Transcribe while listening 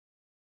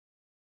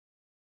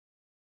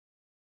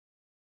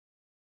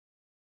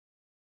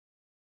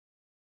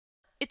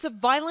It's a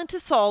violent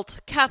assault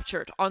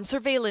captured on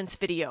surveillance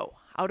video.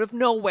 Out of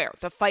nowhere,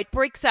 the fight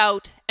breaks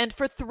out, and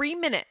for 3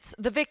 minutes,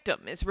 the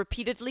victim is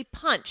repeatedly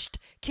punched,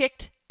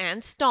 kicked,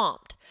 and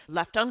stomped,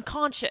 left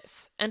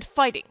unconscious and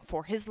fighting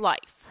for his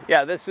life.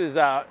 Yeah, this is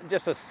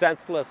just a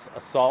senseless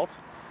assault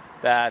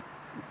that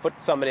put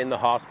somebody in the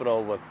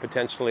hospital with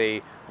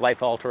potentially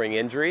life-altering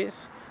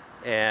injuries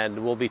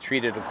and will be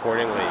treated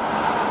accordingly.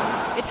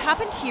 It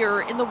happened here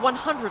in the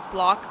 100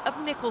 block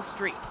of Nicol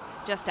Street,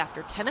 just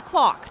after 10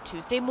 o'clock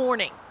Tuesday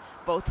morning.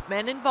 Both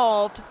men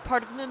involved,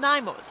 part of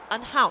Nanaimo's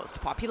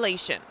unhoused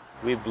population.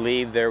 We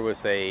believe there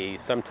was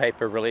some type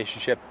of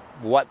relationship.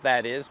 What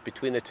that is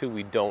between the two,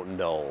 we don't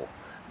know.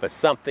 But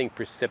something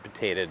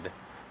precipitated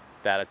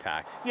that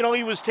attack. You know,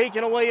 he was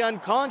taken away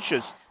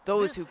unconscious.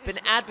 Those who've been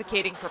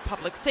advocating for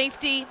public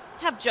safety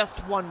have just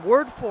one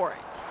word for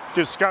it.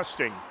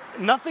 Disgusting.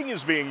 Nothing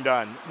is being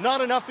done. Not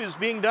enough is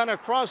being done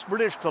across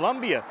British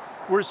Columbia.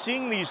 We're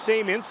seeing these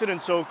same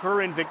incidents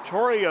occur in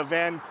Victoria,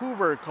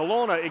 Vancouver,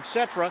 Kelowna,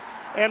 etc.,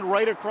 and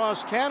right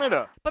across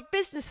Canada. But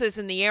businesses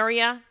in the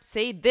area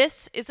say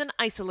this is an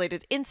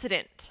isolated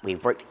incident.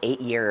 We've worked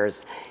 8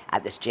 years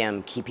at this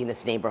gym, keeping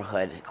this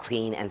neighborhood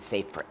clean and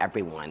safe for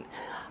everyone.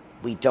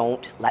 We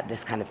don't let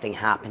this kind of thing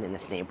happen in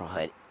this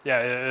neighborhood.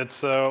 Yeah,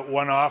 it's a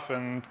one-off,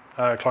 and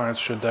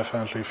clients should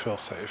definitely feel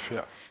safe,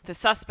 yeah. The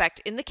suspect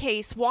in the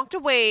case walked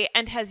away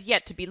and has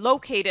yet to be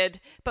located,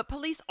 but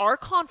police are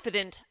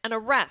confident an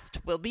arrest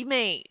will be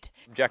made.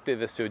 The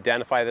objective is to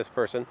identify this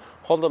person,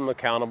 hold them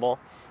accountable,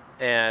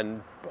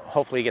 and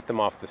hopefully get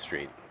them off the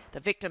street. The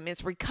victim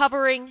is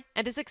recovering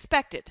and is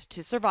expected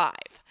to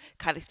survive.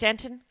 Kylie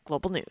Stanton,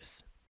 Global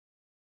News.